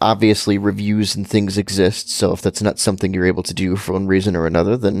 obviously reviews and things exist, so if that's not something you're able to do for one reason or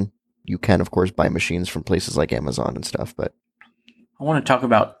another, then you can, of course, buy machines from places like Amazon and stuff. But I want to talk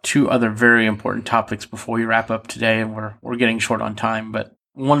about two other very important topics before we wrap up today, and we're getting short on time. But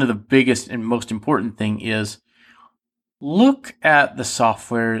one of the biggest and most important thing is look at the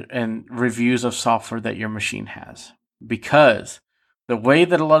software and reviews of software that your machine has, because the way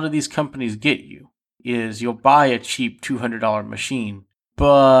that a lot of these companies get you is you'll buy a cheap $200 machine,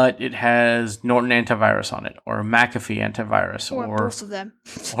 but it has Norton antivirus on it, or McAfee antivirus, Or both of them.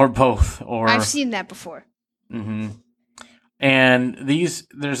 or both. Or I've seen that before. Mm-hmm. And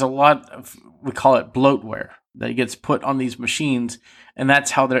there's a lot of, we call it bloatware, that gets put on these machines, and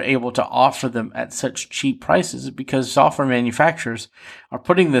that's how they're able to offer them at such cheap prices, because software manufacturers are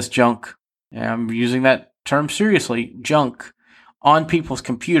putting this junk, and I'm using that term seriously, junk, on people's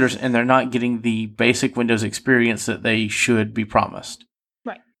computers, and they're not getting the basic Windows experience that they should be promised.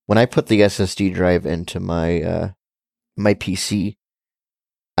 Right. When I put the SSD drive into my PC,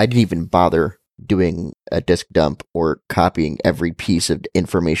 I didn't even bother doing a disk dump or copying every piece of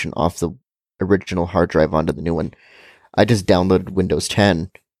information off the original hard drive onto the new one. I just downloaded Windows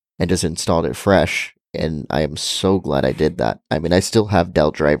 10 and just installed it fresh, and I am so glad I did that. I mean, I still have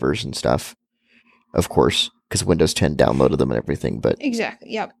Dell drivers and stuff, of course, because Windows 10 downloaded them and everything, but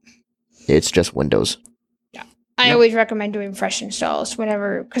Exactly, yep. it's just Windows. Yeah. I always recommend doing fresh installs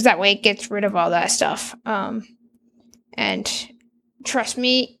whenever, because that way it gets rid of all that stuff. And trust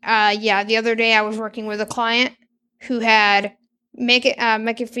me, the other day I was working with a client who had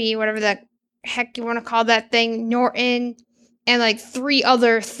McAfee, whatever the heck you want to call that thing, Norton, and like 3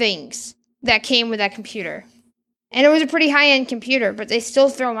 other things that came with that computer. And it was a pretty high-end computer, but they still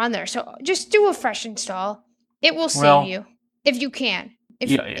throw them on there. So just do a fresh install. It will save you if you can.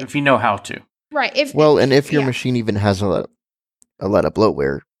 If you know how to. Right. If your machine even has a lot of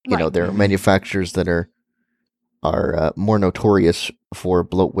bloatware, there are manufacturers that are more notorious for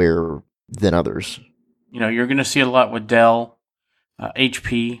bloatware than others. You're going to see a lot with Dell,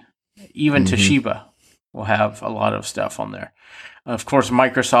 HP, even Toshiba will have a lot of stuff on there. Of course,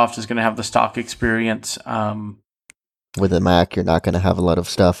 Microsoft is going to have the stock experience. With a Mac, you're not going to have a lot of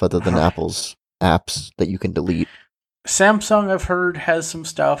stuff other than Apple's apps that you can delete. Samsung, I've heard, has some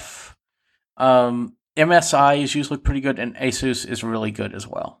stuff. MSI is usually pretty good, and Asus is really good as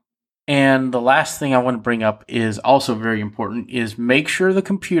well. And the last thing I want to bring up is also very important, is make sure the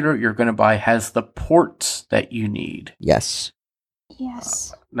computer you're going to buy has the ports that you need. Yes.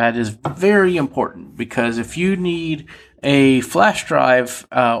 Yes. That is very important, because if you need a flash drive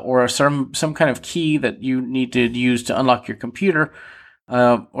or some kind of key that you need to use to unlock your computer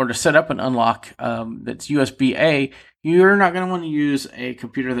or to set up an unlock that's USB-A, you're not going to want to use a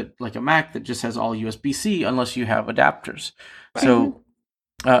computer that, like a Mac, that just has all USB-C unless you have adapters. Right. So,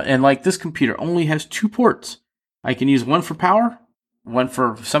 and like this computer only has 2 ports. I can use one for power, one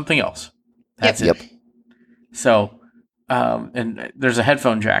for something else. That's it. So, and there's a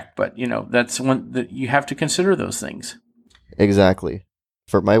headphone jack, but that's one that you have to consider those things. Exactly.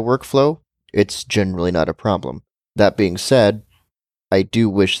 For my workflow, it's generally not a problem. That being said, I do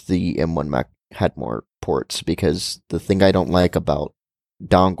wish the M1 Mac had more ports, because the thing I don't like about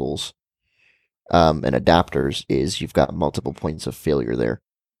dongles and adapters is you've got multiple points of failure there.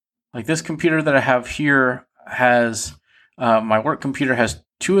 Like this computer that I have here has, my work computer has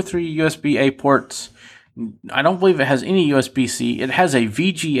 2 or 3 USB-A ports. I don't believe it has any USB-C. It has a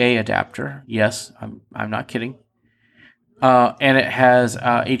VGA adapter. Yes, I'm not kidding. And it has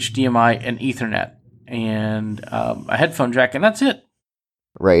HDMI and Ethernet and a headphone jack, and that's it.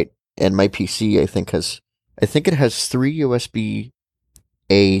 Right. And my PC, I think it has 3 USB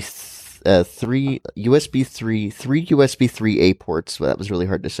A, 3 USB 3 USB 3A ports. Well, that was really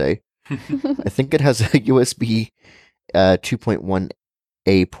hard to say. I think it has a USB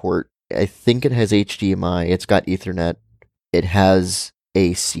 2.1A port. I think it has HDMI. It's got Ethernet. It has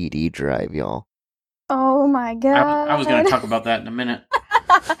a CD drive, y'all. Oh my god. I was going to talk about that in a minute.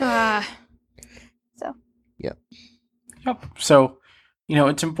 Yep. So,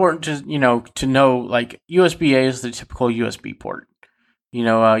 it's important to know, like, USB-A is the typical USB port.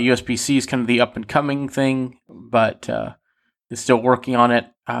 USB-C is kind of the up-and-coming thing, but it's still working on it.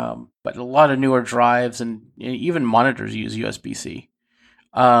 But a lot of newer drives and even monitors use USB-C.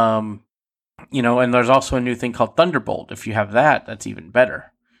 And there's also a new thing called Thunderbolt. If you have that, that's even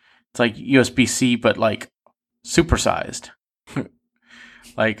better. It's like USB-C, but like supersized.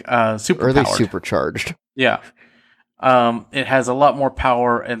 Like super Or they powered. supercharged. Yeah. It has a lot more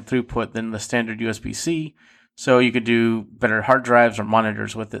power and throughput than the standard USB-C, so you could do better hard drives or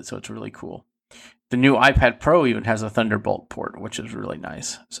monitors with it, so it's really cool. The new iPad Pro even has a Thunderbolt port, which is really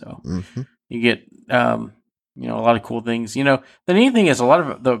nice. So you get a lot of cool things. The neat thing is a lot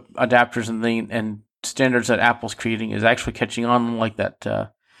of the adapters and standards that Apple's creating is actually catching on, like that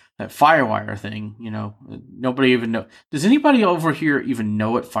FireWire thing. Nobody even know. Does anybody over here even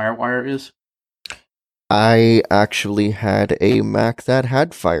know what FireWire is? I actually had a Mac that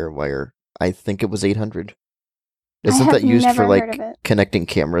had FireWire. I think it was 800. Isn't that used for like connecting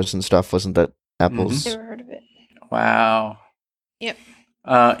cameras and stuff? Wasn't that Apple's? Never heard of it. Wow. Yep.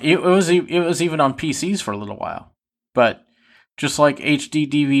 It was even on PCs for a little while, but just like HD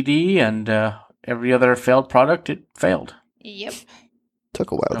DVD and every other failed product, it failed. Yep.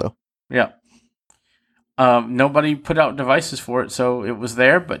 Took a while though. Yeah. Nobody put out devices for it, so it was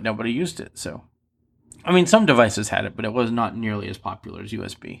there, but nobody used it. So, I mean, some devices had it, but it was not nearly as popular as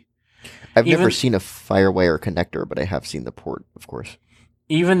USB. I've never seen a FireWire connector, but I have seen the port, of course.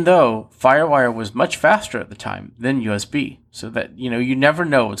 Even though FireWire was much faster at the time than USB, so that you never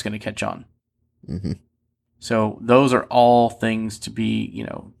know what's going to catch on. Mm-hmm. So those are all things to be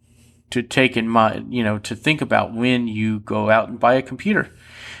to take in mind, to think about when you go out and buy a computer.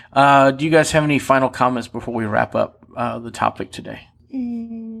 Do you guys have any final comments before we wrap up the topic today?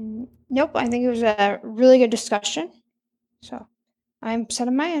 Nope. I think it was a really good discussion. So I'm set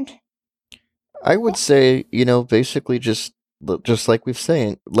on my end. I would say, basically just like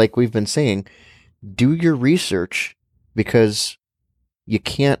we've been saying, do your research, because you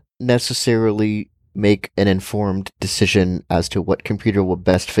can't necessarily make an informed decision as to what computer will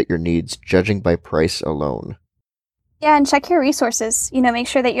best fit your needs judging by price alone. Yeah, and check your resources. Make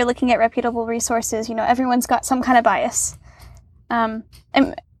sure that you're looking at reputable resources. Everyone's got some kind of bias.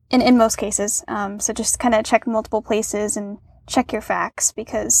 In most cases. So just kind of check multiple places and check your facts,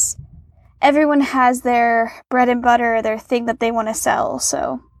 because everyone has their bread and butter, their thing that they want to sell.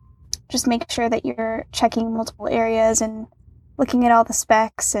 So just make sure that you're checking multiple areas and looking at all the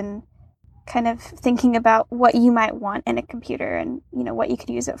specs and kind of thinking about what you might want in a computer and, what you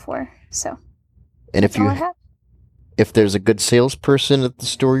could use it for. So, and if there's a good salesperson at the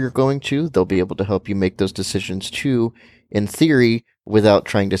store you're going to, they'll be able to help you make those decisions too, in theory, without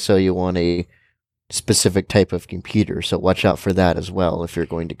trying to sell you on a specific type of computer. So watch out for that as well if you're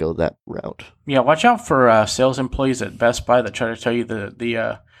going to go that route. Yeah, watch out for sales employees at Best Buy that try to tell you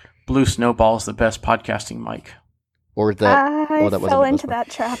the Blue Snowball is the best podcasting mic. Or that I fell into that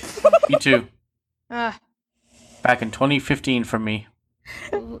trap. Me too. Back in 2015 for me.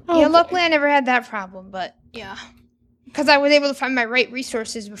 Yeah, luckily I never had that problem, but yeah. Because I was able to find my right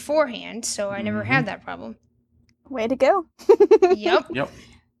resources beforehand, so I never had that problem. Way to go. Yep.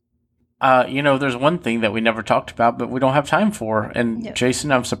 There's one thing that we never talked about, but we don't have time for. And Yep.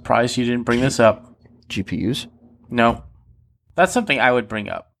 Jason, I'm surprised you didn't bring this up. GPUs? No. That's something I would bring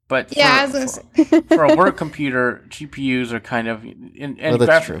up. But Yeah, I was going to say. for a work computer, GPUs are kind of...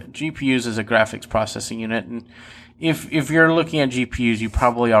 that's true. GPUs is a graphics processing unit. And if you're looking at GPUs, you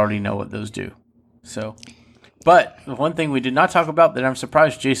probably already know what those do. So, but the one thing we did not talk about that I'm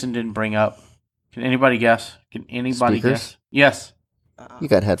surprised Jason didn't bring up. Can anybody guess? Speakers? Guess? Yes. You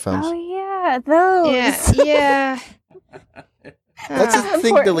got headphones. Oh, yeah, those. Yeah. That's the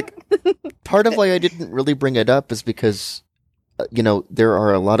thing, though, like, part of why I didn't really bring it up is because, there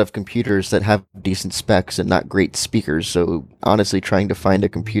are a lot of computers that have decent specs and not great speakers, so honestly, trying to find a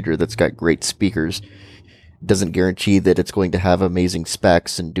computer that's got great speakers doesn't guarantee that it's going to have amazing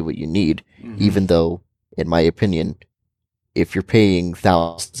specs and do what you need, even though, in my opinion, if you're paying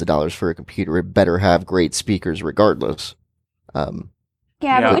thousands of dollars for a computer, it better have great speakers regardless. But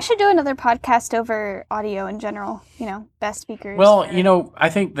we should do another podcast over audio in general, best speakers. Well, I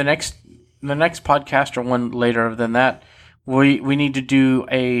think the next podcast or one later than that, we need to do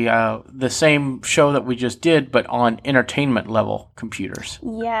the same show that we just did, but on entertainment level computers.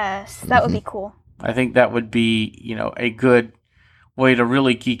 Yes, that would be cool. I think that would be, a good way to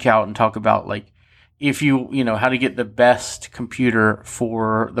really geek out and talk about, like, if how to get the best computer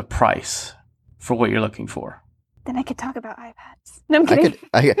for the price for what you're looking for. Then I could talk about iPads. No, I'm kidding.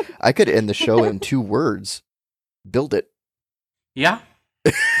 I could end the show in 2 words. Build it. Yeah.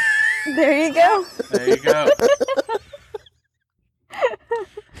 There you go. There you go.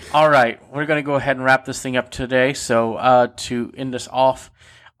 All right. We're going to go ahead and wrap this thing up today. So to end us off,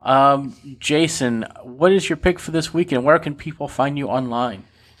 Jason, what is your pick for this week, and where can people find you online?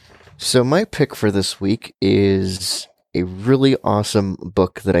 So my pick for this week is a really awesome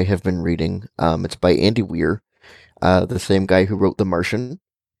book that I have been reading. It's by Andy Weir, the same guy who wrote The Martian,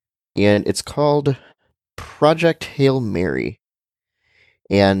 and it's called Project Hail Mary.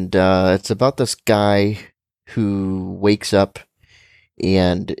 And it's about this guy who wakes up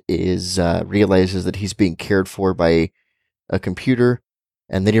and realizes that he's being cared for by a computer,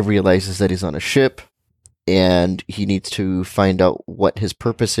 and then he realizes that he's on a ship, and he needs to find out what his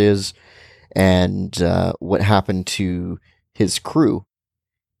purpose is and what happened to his crew.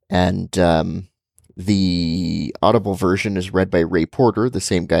 And the Audible version is read by Ray Porter, the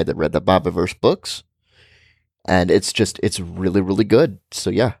same guy that read the Bobiverse books. And it's really, really good. So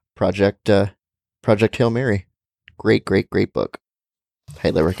yeah, Project Hail Mary. Great book.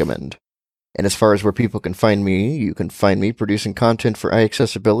 Highly recommend. And as far as where people can find me, you can find me producing content for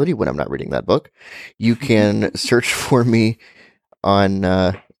iAccessibility when I'm not reading that book. You can search for me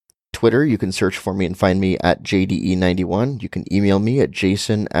on Twitter. You can search for me and find me at JDE91. You can email me at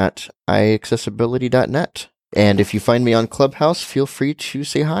jason@iaccessibility.net. And if you find me on Clubhouse, feel free to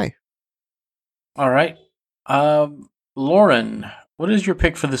say hi. All right. Lauren, what is your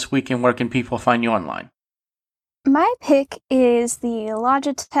pick for this week, and where can people find you online? My pick is the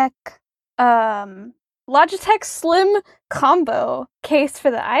Logitech Slim Combo case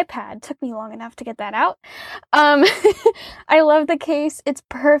for the iPad. Took me long enough to get that out. I love the case. It's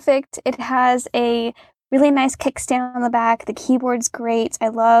perfect. It has a really nice kickstand on the back. The keyboard's great. I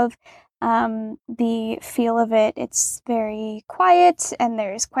love the feel of it. It's very quiet, and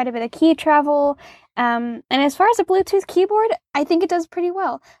there's quite a bit of key travel. And as far as a Bluetooth keyboard, I think it does pretty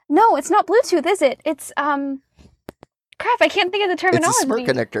well. No, it's not Bluetooth, is it? It's crap, I can't think of the terminology. It's a smart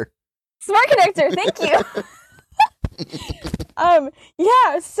connector. Smart connector, thank you.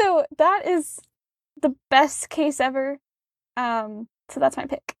 Yeah, so that is the best case ever. So that's my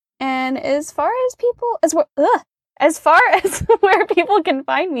pick. And as far as where people can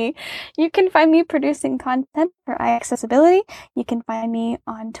find me, you can find me producing content for iAccessibility. You can find me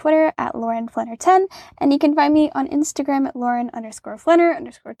on Twitter at LaurenFlenner10, and you can find me on Instagram at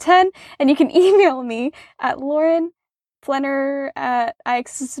Lauren_Flenner_10, and you can email me at LaurenFlenner at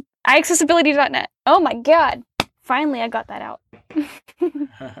iAccessibility.net. Oh my god. Finally, I got that out.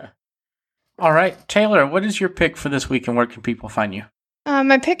 All right. Taylor, what is your pick for this week, and where can people find you?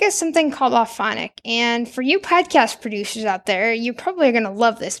 My pick is something called Auphonic, and for you podcast producers out there, you probably are going to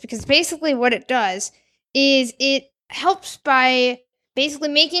love this, because basically what it does is it helps by basically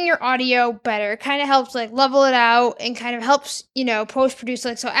making your audio better. It kind of helps like level it out, and kind of helps, post-produce.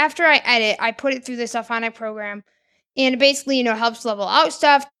 Like, so after I edit, I put it through this Auphonic program, and it basically, helps level out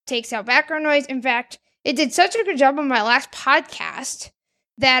stuff, takes out background noise. In fact, it did such a good job on my last podcast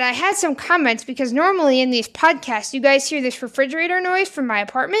that I had some comments, because normally in these podcasts, you guys hear this refrigerator noise from my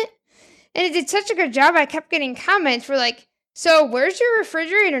apartment. And it did such a good job, I kept getting comments for like, so where's your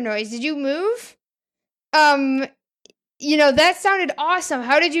refrigerator noise? Did you move? That sounded awesome.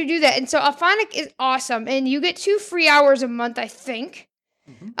 How did you do that? And so Auphonic is awesome. And you get 2 free hours a month, I think.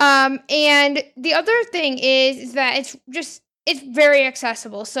 Mm-hmm. And the other thing is that it's very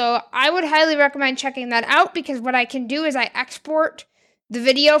accessible. So I would highly recommend checking that out, because what I can do is I export the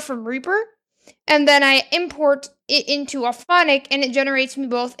video from Reaper, and then I import it into Auphonic, and it generates me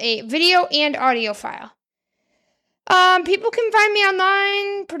both a video and audio file. People can find me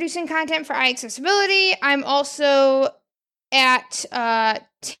online producing content for iAccessibility. I'm also at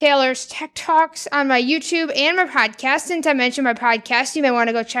Taylor's Tech Talks on my YouTube and my podcast. Since I mentioned my podcast, you may want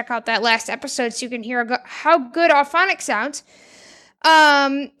to go check out that last episode so you can hear how good Auphonic sounds.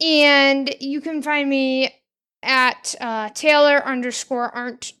 And you can find me at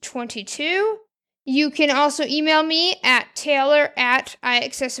Taylor_Arndt22. You can also email me at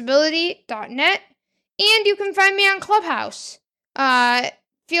taylor@iaccessibility.net, and you can find me on Clubhouse.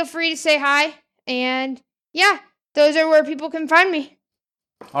 Feel free to say hi, and yeah, those are where people can find me.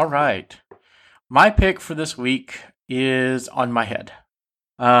 All right. My pick for this week is on my head.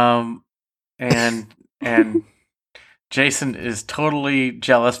 And Jason is totally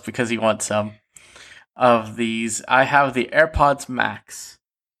jealous because he wants some of these. I have the AirPods Max,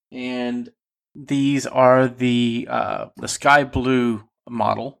 and these are the sky blue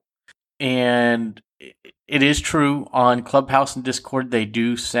model. And it is true, on Clubhouse and Discord, they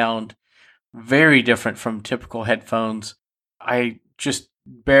do sound very different from typical headphones. I just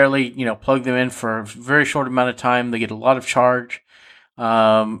barely, plug them in for a very short amount of time. They get a lot of charge.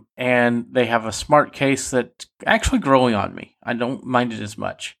 And they have a smart case that's actually growing on me. I don't mind it as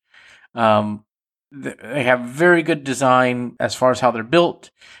much. They have very good design as far as how they're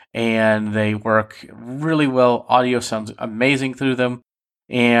built, and they work really well. Audio sounds amazing through them,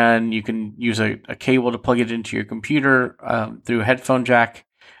 and you can use a cable to plug it into your computer through a headphone jack,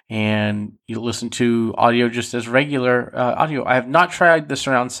 and you listen to audio just as regular audio. I have not tried the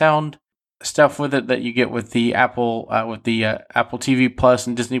surround sound stuff with it that you get with the Apple TV Plus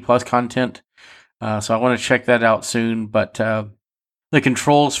and Disney Plus content. So I want to check that out soon. But the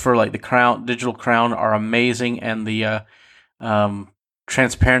controls for like the digital crown are amazing, and the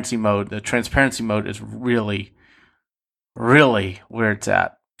transparency mode. The transparency mode is really, really where it's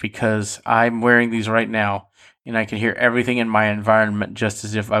at, because I'm wearing these right now, and I can hear everything in my environment just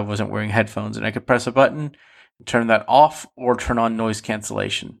as if I wasn't wearing headphones. And I could press a button, turn that off, or turn on noise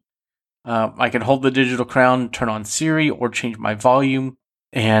cancellation. I can hold the digital crown, turn on Siri, or change my volume,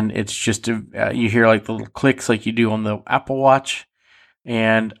 and it's just you hear like the little clicks like you do on the Apple Watch.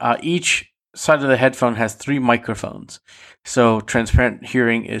 And each side of the headphone has 3 microphones, so transparent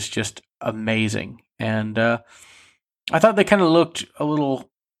hearing is just amazing. And I thought they kind of looked a little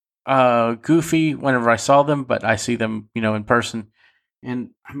goofy whenever I saw them, but I see them, in person, and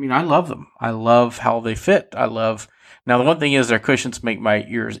I mean, I love them. I love how they fit. Now the one thing is their cushions make my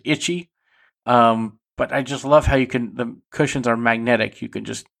ears itchy. But I just love how the cushions are magnetic. You can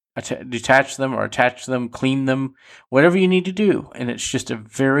just detach them or attach them, clean them, whatever you need to do. And it's just a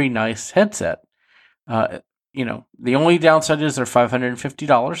very nice headset. The only downside is they're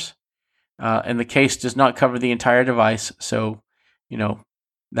 $550. And the case does not cover the entire device. So,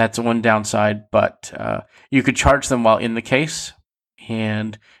 that's one downside, but, you could charge them while in the case,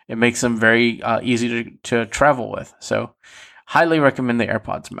 and it makes them very easy to travel with. So highly recommend the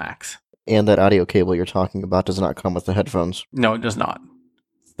AirPods Max. And that audio cable you're talking about does not come with the headphones. No, it does not.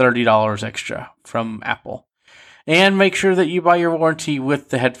 $30 extra from Apple. And make sure that you buy your warranty with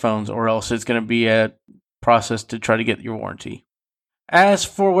the headphones, or else it's going to be a process to try to get your warranty. As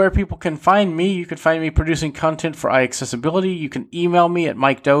for where people can find me, you can find me producing content for iAccessibility. You can email me at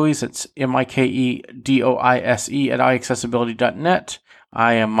Mike Doise. That's MikeDoise at iAccessibility.net.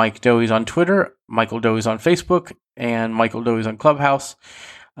 I am Mike Doise on Twitter, Michael Doise on Facebook, and Michael Doise on Clubhouse.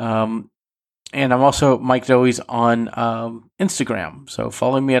 And I'm also Mike Doise on Instagram. So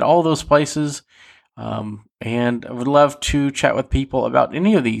follow me at all those places. And I would love to chat with people about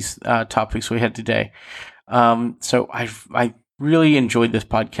any of these topics we had today. So I really enjoyed this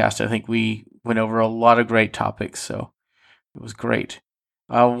podcast. I think we went over a lot of great topics, so it was great.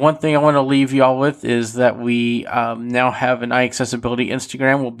 One thing I want to leave you all with is that we now have an iAccessibility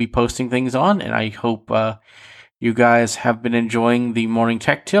Instagram we'll be posting things on, and I hope you guys have been enjoying the morning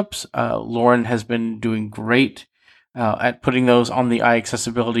tech tips. Lauren has been doing great at putting those on the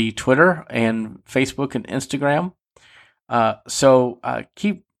iAccessibility Twitter and Facebook and Instagram. So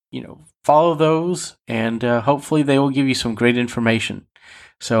keep, follow those, and hopefully they will give you some great information.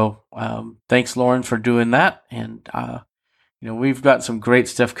 So thanks, Lauren, for doing that. And, we've got some great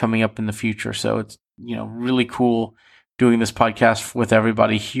stuff coming up in the future. So it's, really cool doing this podcast with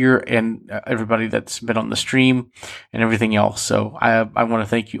everybody here and everybody that's been on the stream and everything else. So I want to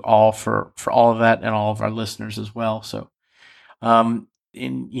thank you all for all of that, and all of our listeners as well. So,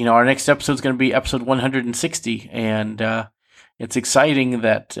 our next episode is going to be episode 160, and it's exciting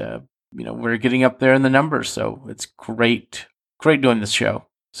that, we're getting up there in the numbers. So it's great doing this show.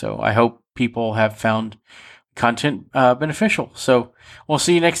 So I hope people have found content beneficial. So we'll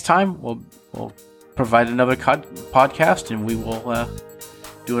see you next time. We'll provide another podcast, and we will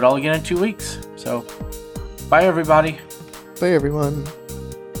do it all again in 2 weeks. So bye, everybody. Bye, everyone.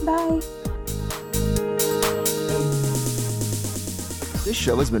 Bye. This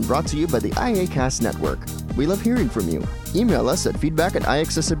show has been brought to you by the iACast Network. We love hearing from you. Email us at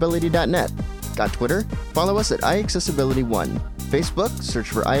feedback@iaccessibility.net. Got Twitter? Follow us at iAccessibility1. Facebook, search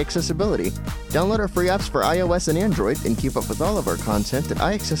for iAccessibility. Download our free apps for iOS and Android, and keep up with all of our content at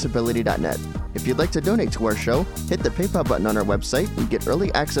iAccessibility.net. If you'd like to donate to our show, hit the PayPal button on our website and get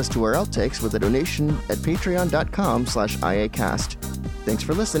early access to our outtakes with a donation at patreon.com/iACast. Thanks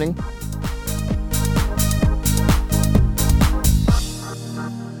for listening.